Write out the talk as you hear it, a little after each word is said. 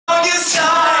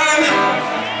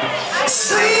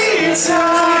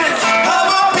time. I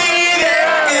will be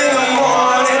there in the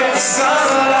morning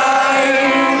sunlight.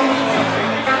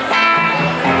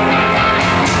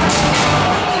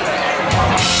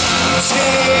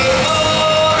 Take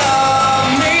all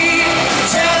of me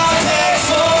till I beg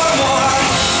for more.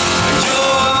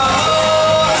 You're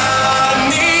all I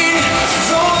need,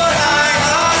 so what I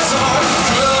adore.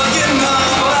 Girl, you know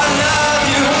I love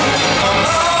you. I'm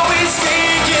always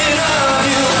thinking of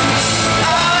you.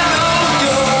 I know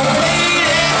you're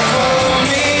waiting for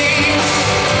me.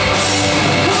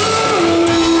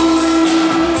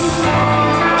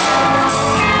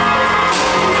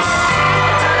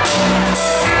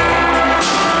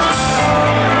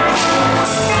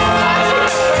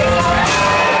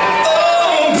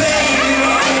 Oh, baby,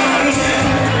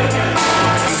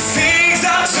 the things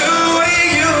I'm doing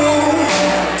you,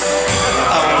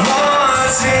 I'm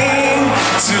wanting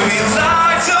to be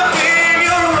locked up in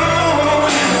your room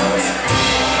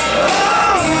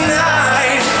all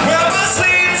night. Never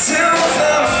sleep till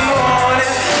the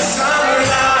morning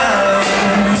sunlight.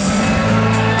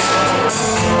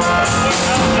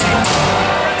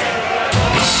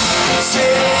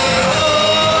 Take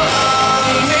all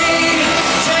of me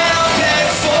till I beg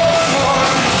for more.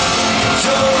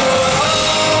 You're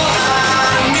all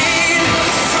I need,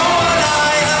 so what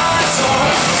I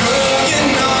adore. Girl, you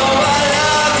know I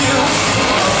love you.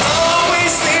 I'm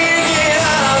always thinking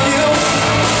of you.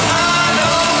 I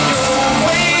know you're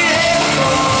waiting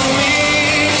for me.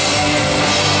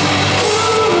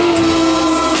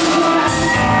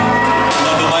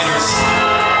 Love the lighters.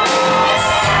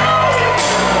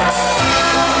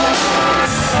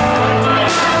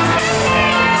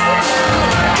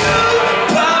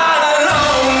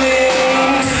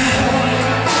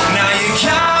 Now you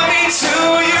got me to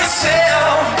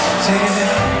yourself. Take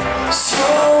it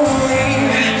slowly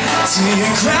till you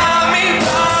grab me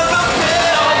by the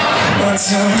bell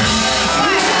until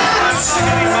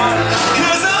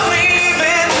cause I'm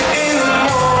leaving in the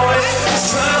morning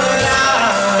sunlight.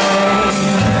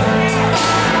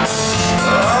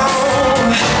 Oh,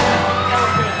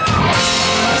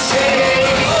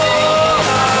 take all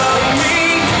of me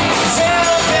till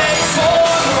I beg for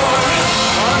more.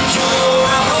 You're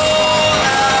all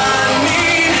I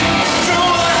need, you're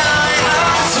what I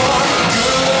adore.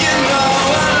 Girl, you know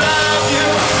I love you.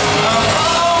 I'm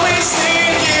always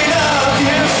thinking of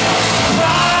you.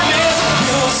 Promise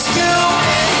you'll still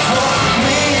wait for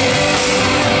me.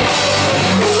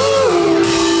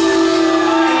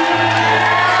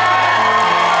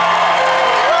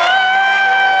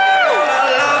 I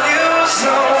love you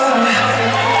so.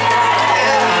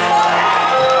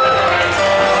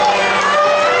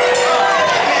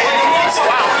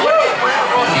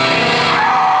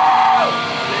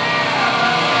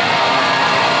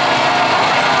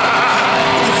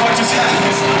 What the fuck just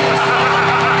happened?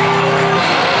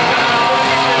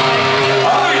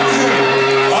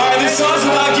 Alright, this song's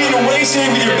about getting wasted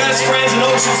with your best friends in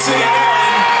Ocean City,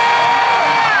 Maryland.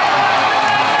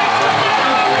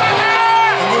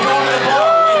 And we're going to the bar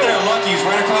right there, Lucky's,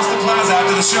 right across the plaza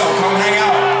after the show. Come hang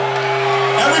out.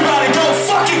 Everybody go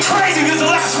fucking crazy, this is the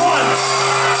last one.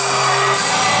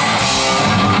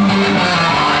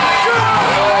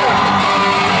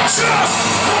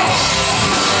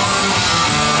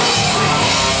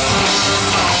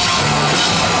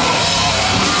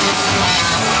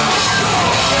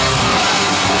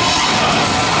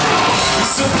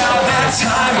 It's about that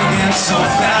time again, so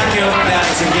pack your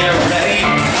bags and get ready.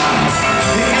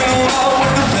 You know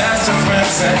with the best of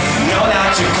friends and know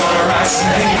that you're gonna rise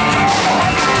steady.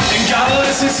 And God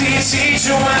bless and teach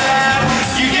you when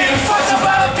you get fucked up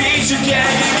by the beach again.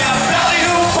 You got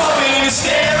Ballyhoo pumping in your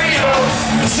stereo.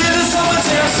 This is the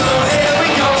summertime, so here we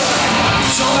go.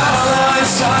 Show out a line,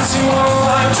 start to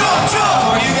unwind. Jump, jump,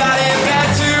 or you gotta get back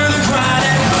to the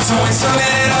grind. So it's a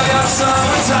minute of your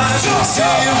summertime. See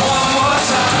you one more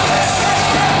time.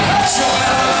 Show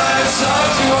out a line, start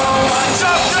to unwind.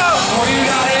 Jump, jump, or you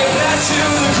gotta get back to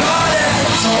the grind.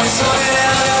 So it's a minute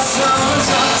of your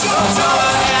summertime. Jump,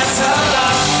 jump, hands up.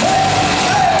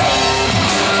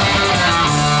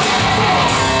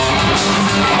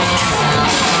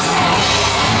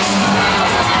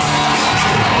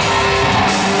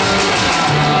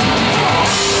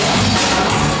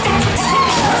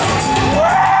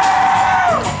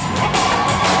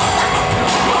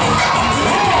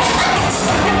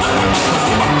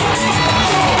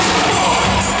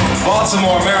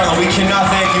 Baltimore, Maryland, we cannot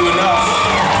thank you enough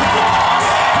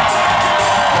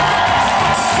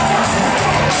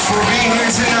for being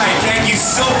here tonight. Thank you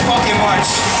so fucking much.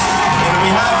 And on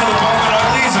behalf of the Bumpin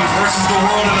Uglies and versus the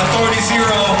world and Authority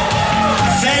Zero,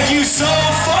 thank you so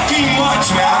fucking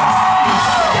much,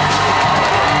 man.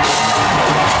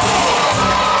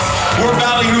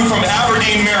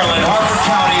 Halloween, Maryland, Harford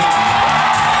County.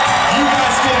 You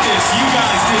guys did this. You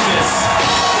guys did this.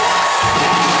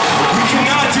 We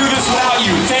cannot do this without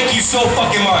you. Thank you so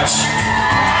fucking much.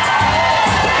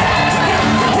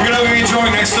 We're gonna be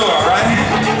enjoying next door, alright?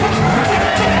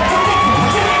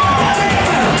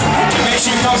 And make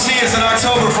sure you come see us in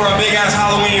October for a big ass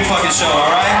Halloween fucking show,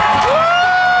 alright?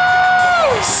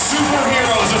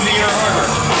 Superheroes of the Inner Harbor.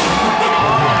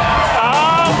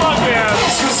 Oh, fuck yeah.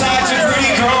 Suicides and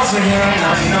pretty girls again.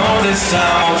 I know this time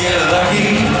I'll get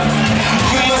lucky.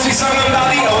 There must be something about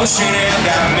the ocean air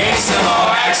that makes them all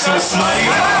act so slutty.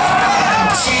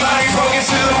 Somebody broke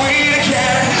into the weed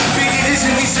again. Beginning to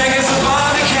be seconds of